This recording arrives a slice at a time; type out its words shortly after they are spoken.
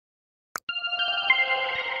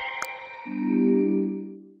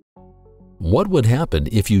What would happen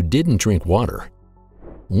if you didn't drink water?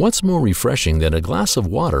 What's more refreshing than a glass of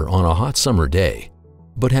water on a hot summer day?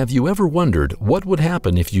 But have you ever wondered what would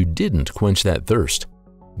happen if you didn't quench that thirst?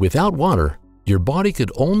 Without water, your body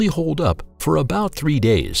could only hold up for about 3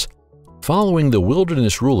 days. Following the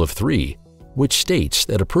wilderness rule of 3, which states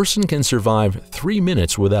that a person can survive 3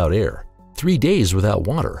 minutes without air, 3 days without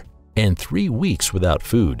water, and 3 weeks without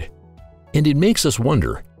food. And it makes us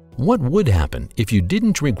wonder, what would happen if you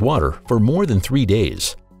didn't drink water for more than 3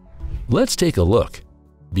 days? Let's take a look.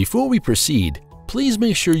 Before we proceed, please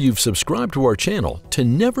make sure you've subscribed to our channel to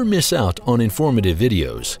never miss out on informative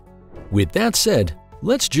videos. With that said,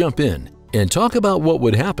 let's jump in and talk about what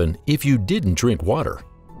would happen if you didn't drink water.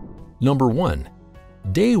 Number 1.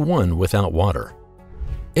 Day 1 without water.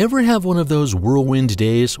 Ever have one of those whirlwind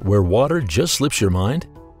days where water just slips your mind?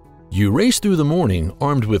 You race through the morning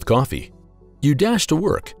armed with coffee. You dash to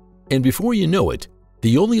work, and before you know it,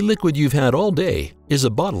 the only liquid you've had all day is a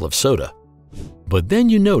bottle of soda. But then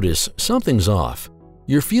you notice something's off.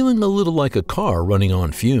 You're feeling a little like a car running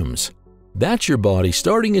on fumes. That's your body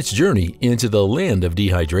starting its journey into the land of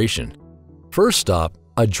dehydration. First stop,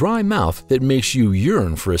 a dry mouth that makes you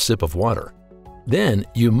yearn for a sip of water. Then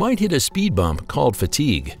you might hit a speed bump called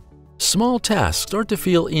fatigue. Small tasks start to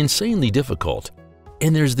feel insanely difficult,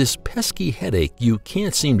 and there's this pesky headache you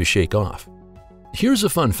can't seem to shake off. Here's a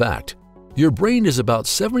fun fact. Your brain is about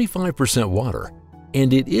 75% water,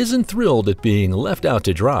 and it isn't thrilled at being left out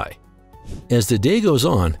to dry. As the day goes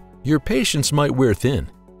on, your patience might wear thin,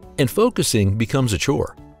 and focusing becomes a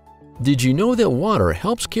chore. Did you know that water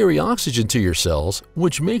helps carry oxygen to your cells,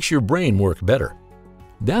 which makes your brain work better?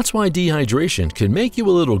 That's why dehydration can make you a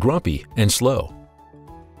little grumpy and slow.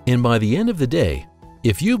 And by the end of the day,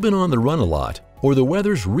 if you've been on the run a lot or the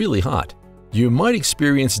weather's really hot, you might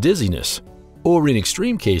experience dizziness, or in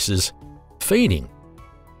extreme cases, fainting.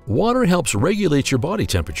 Water helps regulate your body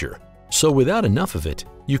temperature, so without enough of it,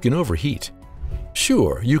 you can overheat.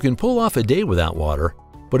 Sure, you can pull off a day without water,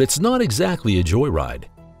 but it's not exactly a joyride.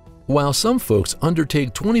 While some folks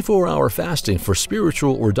undertake 24-hour fasting for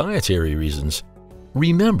spiritual or dietary reasons,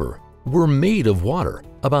 remember, we're made of water,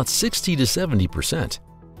 about 60 to 70%.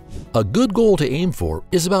 A good goal to aim for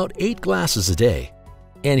is about 8 glasses a day.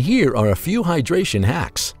 And here are a few hydration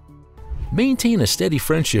hacks. Maintain a steady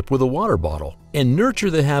friendship with a water bottle and nurture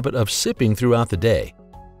the habit of sipping throughout the day.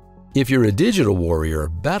 If you're a digital warrior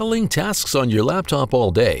battling tasks on your laptop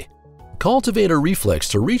all day, cultivate a reflex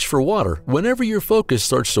to reach for water whenever your focus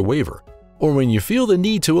starts to waver, or when you feel the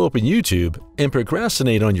need to open YouTube and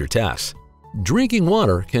procrastinate on your tasks. Drinking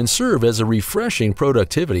water can serve as a refreshing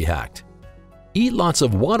productivity hack. Eat lots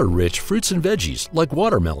of water-rich fruits and veggies like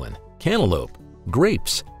watermelon, cantaloupe,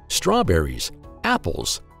 grapes, strawberries,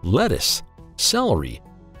 apples, lettuce, celery,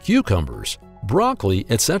 cucumbers, broccoli,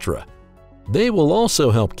 etc. They will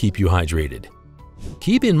also help keep you hydrated.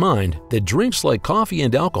 Keep in mind that drinks like coffee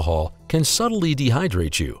and alcohol can subtly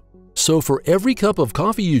dehydrate you. So for every cup of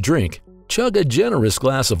coffee you drink, chug a generous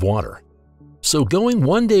glass of water. So going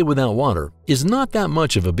 1 day without water is not that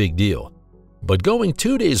much of a big deal. But going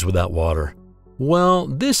 2 days without water, well,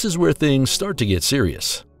 this is where things start to get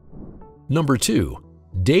serious. Number 2.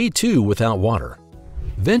 Day 2 without water.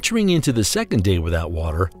 Venturing into the second day without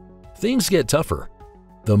water, things get tougher.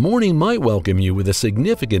 The morning might welcome you with a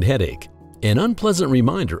significant headache, an unpleasant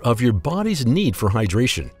reminder of your body's need for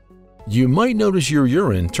hydration. You might notice your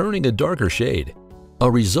urine turning a darker shade, a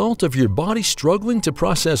result of your body struggling to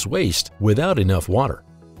process waste without enough water.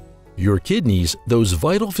 Your kidneys, those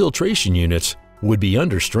vital filtration units, would be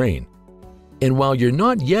under strain. And while you're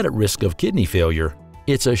not yet at risk of kidney failure,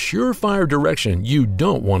 it's a surefire direction you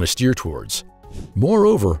don't want to steer towards.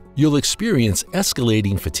 Moreover, you'll experience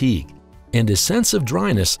escalating fatigue and a sense of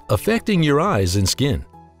dryness affecting your eyes and skin.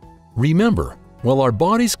 Remember, while our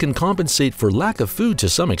bodies can compensate for lack of food to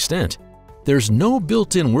some extent, there's no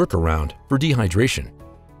built-in workaround for dehydration.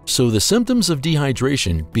 So the symptoms of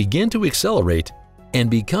dehydration begin to accelerate and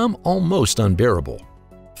become almost unbearable.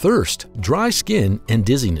 Thirst, dry skin, and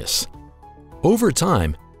dizziness. Over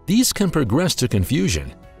time, these can progress to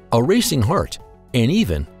confusion, a racing heart, and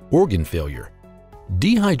even organ failure.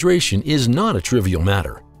 Dehydration is not a trivial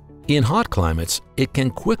matter. In hot climates, it can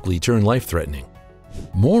quickly turn life-threatening.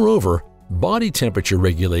 Moreover, body temperature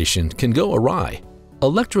regulation can go awry,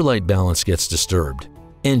 electrolyte balance gets disturbed,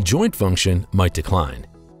 and joint function might decline.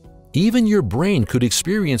 Even your brain could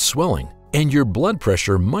experience swelling, and your blood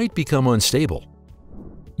pressure might become unstable.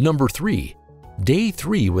 Number 3. Day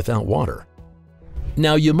 3 without water.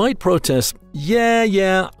 Now you might protest,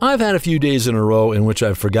 yeah, I've had a few days in a row in which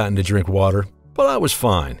I've forgotten to drink water, but I was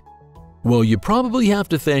fine. Well, you probably have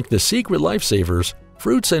to thank the secret lifesavers,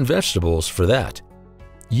 fruits and vegetables, for that.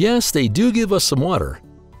 Yes, they do give us some water,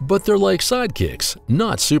 but they're like sidekicks,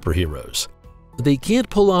 not superheroes. They can't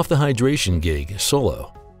pull off the hydration gig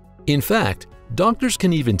solo. In fact, doctors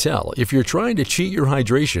can even tell if you're trying to cheat your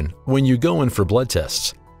hydration when you go in for blood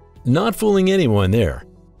tests. Not fooling anyone there.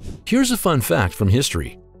 Here's a fun fact from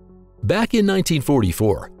history. Back in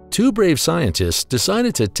 1944, two brave scientists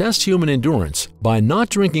decided to test human endurance by not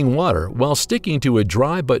drinking water while sticking to a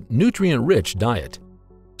dry but nutrient-rich diet.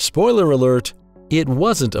 Spoiler alert, it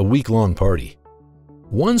wasn't a week-long party.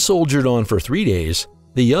 One soldiered on for 3 days,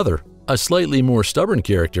 the other, a slightly more stubborn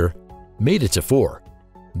character, made it to 4.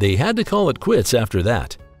 They had to call it quits after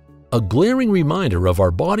that. A glaring reminder of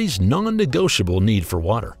our body's non-negotiable need for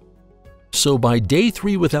water. So by day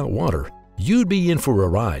 3 without water, you'd be in for a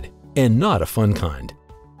ride, and not a fun kind.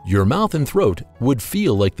 Your mouth and throat would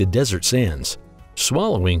feel like the desert sands.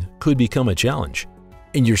 Swallowing could become a challenge,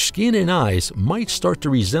 and your skin and eyes might start to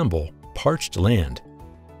resemble parched land.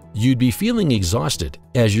 You'd be feeling exhausted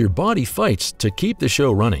as your body fights to keep the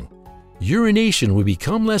show running. Urination would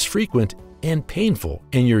become less frequent and painful,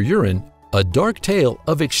 and your urine a dark tale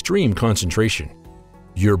of extreme concentration.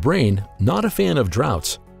 Your brain, not a fan of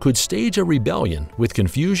droughts, could stage a rebellion with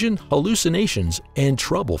confusion, hallucinations, and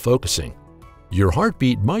trouble focusing. Your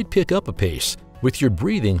heartbeat might pick up a pace, with your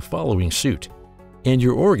breathing following suit. And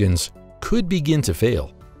your organs could begin to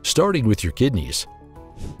fail, starting with your kidneys.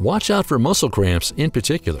 Watch out for muscle cramps in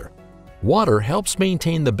particular. Water helps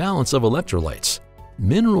maintain the balance of electrolytes,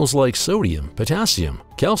 minerals like sodium, potassium,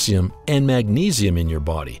 calcium, and magnesium in your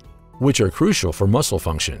body, which are crucial for muscle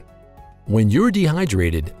function. When you're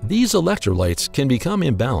dehydrated, these electrolytes can become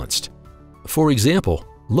imbalanced. For example,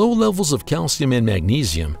 low levels of calcium and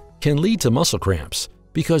magnesium can lead to muscle cramps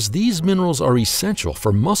because these minerals are essential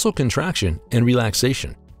for muscle contraction and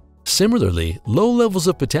relaxation. Similarly, low levels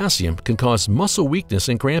of potassium can cause muscle weakness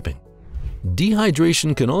and cramping.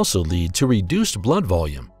 Dehydration can also lead to reduced blood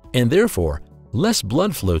volume and therefore less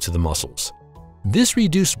blood flow to the muscles. This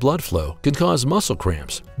reduced blood flow can cause muscle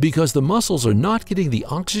cramps because the muscles are not getting the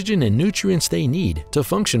oxygen and nutrients they need to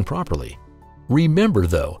function properly. Remember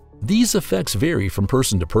though, these effects vary from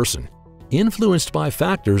person to person, influenced by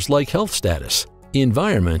factors like health status,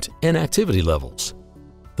 environment, and activity levels.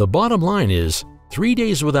 The bottom line is, 3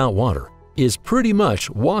 days without water is pretty much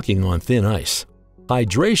walking on thin ice.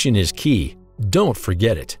 Hydration is key, don't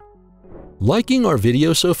forget it. Liking our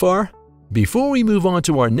video so far? Before we move on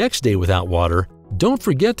to our next day without water, don't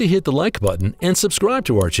forget to hit the like button and subscribe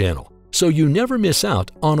to our channel so you never miss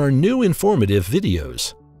out on our new informative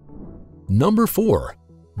videos. Number 4.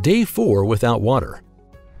 Day 4 without water.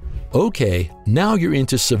 Okay, now you're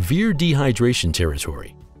into severe dehydration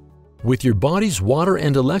territory. With your body's water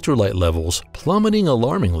and electrolyte levels plummeting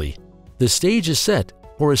alarmingly, the stage is set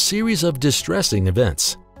for a series of distressing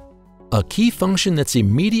events. A key function that's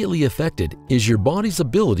immediately affected is your body's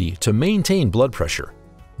ability to maintain blood pressure.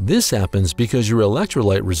 This happens because your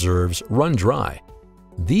electrolyte reserves run dry.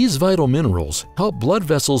 These vital minerals help blood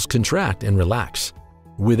vessels contract and relax.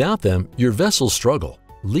 Without them, your vessels struggle,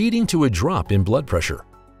 leading to a drop in blood pressure.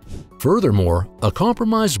 Furthermore, a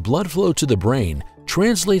compromised blood flow to the brain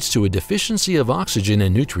translates to a deficiency of oxygen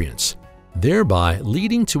and nutrients, thereby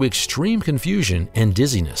leading to extreme confusion and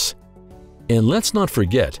dizziness. And let's not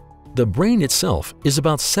forget, the brain itself is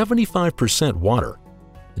about 75% water.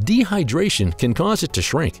 Dehydration can cause it to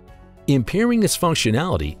shrink, impairing its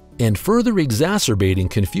functionality and further exacerbating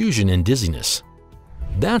confusion and dizziness.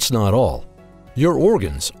 That's not all. Your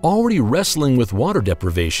organs, already wrestling with water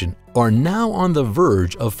deprivation, are now on the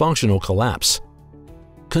verge of functional collapse.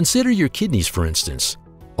 Consider your kidneys, for instance.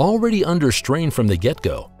 Already under strain from the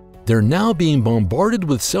get-go, they're now being bombarded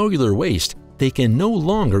with cellular waste they can no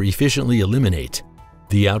longer efficiently eliminate.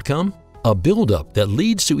 The outcome? A buildup that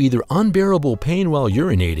leads to either unbearable pain while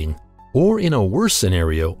urinating, or in a worse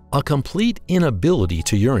scenario, a complete inability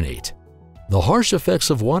to urinate. The harsh effects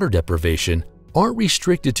of water deprivation aren't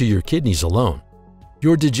restricted to your kidneys alone.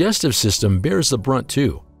 Your digestive system bears the brunt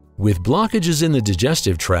too, with blockages in the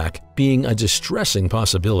digestive tract being a distressing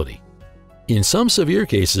possibility. In some severe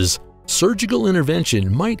cases, surgical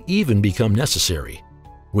intervention might even become necessary.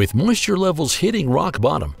 With moisture levels hitting rock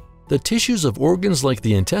bottom, the tissues of organs like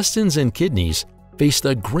the intestines and kidneys face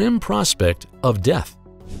the grim prospect of death.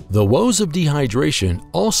 The woes of dehydration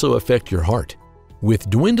also affect your heart. With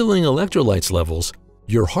dwindling electrolytes levels,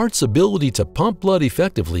 your heart's ability to pump blood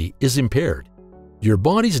effectively is impaired. Your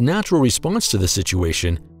body's natural response to the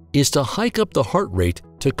situation is to hike up the heart rate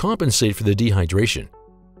to compensate for the dehydration.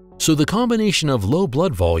 So the combination of low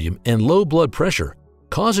blood volume and low blood pressure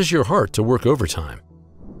causes your heart to work overtime.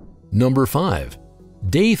 Number 5.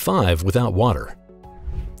 Day 5 without water.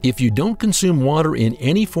 If you don't consume water in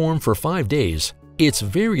any form for 5 days, it's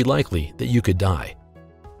very likely that you could die.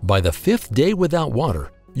 By the 5th day without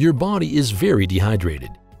water, your body is very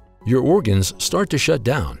dehydrated. Your organs start to shut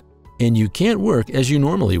down, and you can't work as you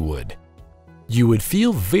normally would. You would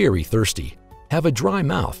feel very thirsty, have a dry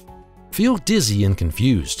mouth, feel dizzy and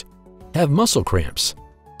confused, have muscle cramps,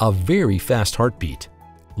 a very fast heartbeat,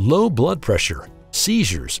 low blood pressure,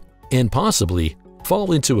 seizures, and possibly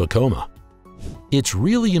fall into a coma. It's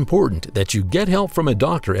really important that you get help from a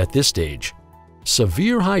doctor at this stage.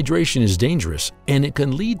 Severe hydration is dangerous and it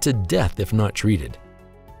can lead to death if not treated.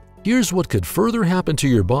 Here's what could further happen to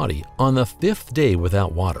your body on the 5th day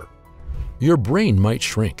without water. Your brain might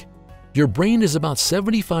shrink. Your brain is about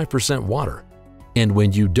 75% water, and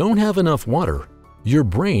when you don't have enough water, your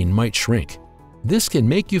brain might shrink. This can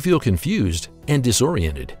make you feel confused and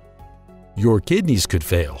disoriented. Your kidneys could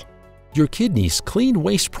fail. Your kidneys clean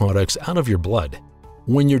waste products out of your blood.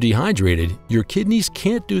 When you're dehydrated, your kidneys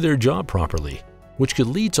can't do their job properly, which could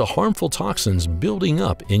lead to harmful toxins building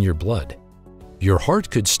up in your blood. Your heart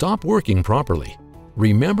could stop working properly.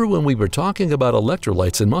 Remember when we were talking about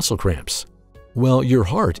electrolytes and muscle cramps? Well, your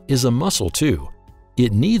heart is a muscle too.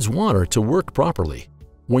 It needs water to work properly.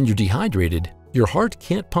 When you're dehydrated, your heart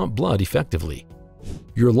can't pump blood effectively.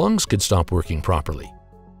 Your lungs could stop working properly.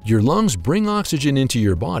 Your lungs bring oxygen into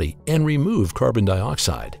your body and remove carbon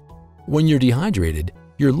dioxide. When you're dehydrated,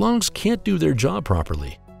 your lungs can't do their job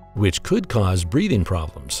properly, which could cause breathing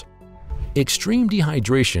problems. Extreme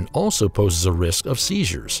dehydration also poses a risk of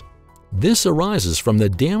seizures. This arises from the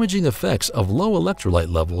damaging effects of low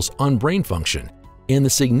electrolyte levels on brain function and the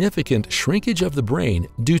significant shrinkage of the brain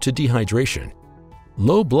due to dehydration.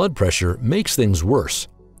 Low blood pressure makes things worse,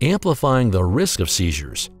 amplifying the risk of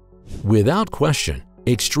seizures. Without question,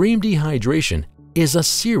 extreme dehydration is a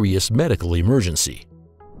serious medical emergency.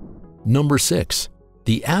 Number 6.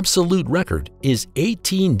 The absolute record is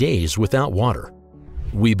 18 days without water.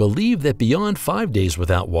 We believe that beyond 5 days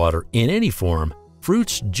without water in any form,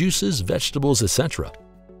 fruits, juices, vegetables, etc.,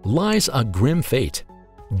 lies a grim fate,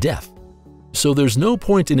 death. So there's no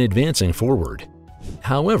point in advancing forward.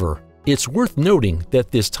 However, it's worth noting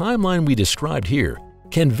that this timeline we described here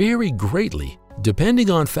can vary greatly depending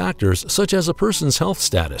on factors such as a person's health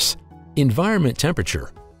status, environment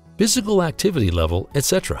temperature, physical activity level,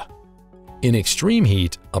 etc. In extreme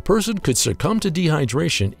heat, a person could succumb to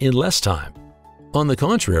dehydration in less time. On the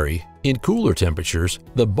contrary, in cooler temperatures,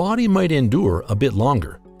 the body might endure a bit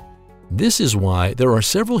longer. This is why there are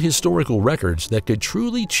several historical records that could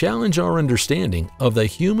truly challenge our understanding of the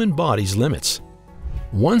human body's limits.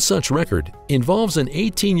 One such record involves an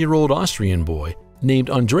 18-year-old Austrian boy named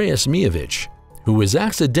Andreas Mievich, who was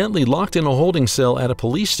accidentally locked in a holding cell at a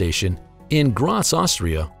police station in Graz,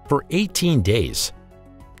 Austria for 18 days.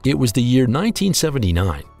 It was the year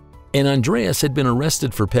 1979, and Andreas had been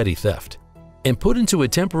arrested for petty theft and put into a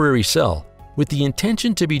temporary cell with the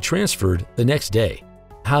intention to be transferred the next day.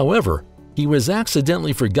 However, he was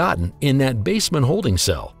accidentally forgotten in that basement holding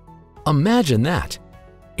cell. Imagine that!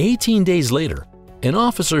 18 days later, an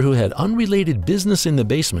officer who had unrelated business in the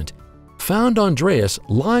basement found Andreas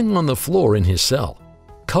lying on the floor in his cell,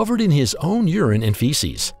 covered in his own urine and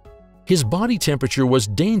feces. His body temperature was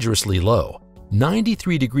dangerously low,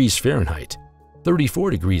 93 degrees Fahrenheit,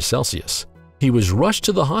 34 degrees Celsius. He was rushed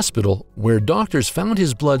to the hospital where doctors found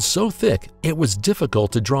his blood so thick it was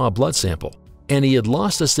difficult to draw a blood sample, and he had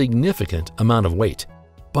lost a significant amount of weight.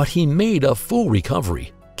 But he made a full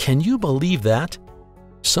recovery. Can you believe that?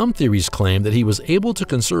 Some theories claim that he was able to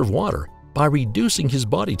conserve water by reducing his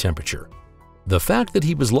body temperature. The fact that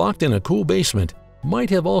he was locked in a cool basement might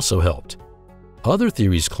have also helped. Other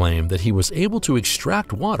theories claim that he was able to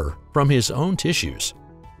extract water from his own tissues.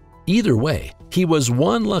 Either way, he was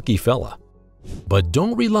one lucky fella. But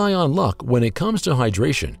don't rely on luck when it comes to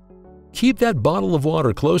hydration. Keep that bottle of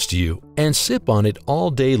water close to you and sip on it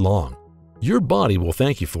all day long. Your body will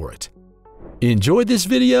thank you for it. Enjoyed this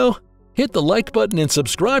video? Hit the like button and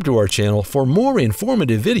subscribe to our channel for more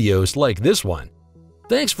informative videos like this one.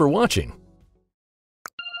 Thanks for watching.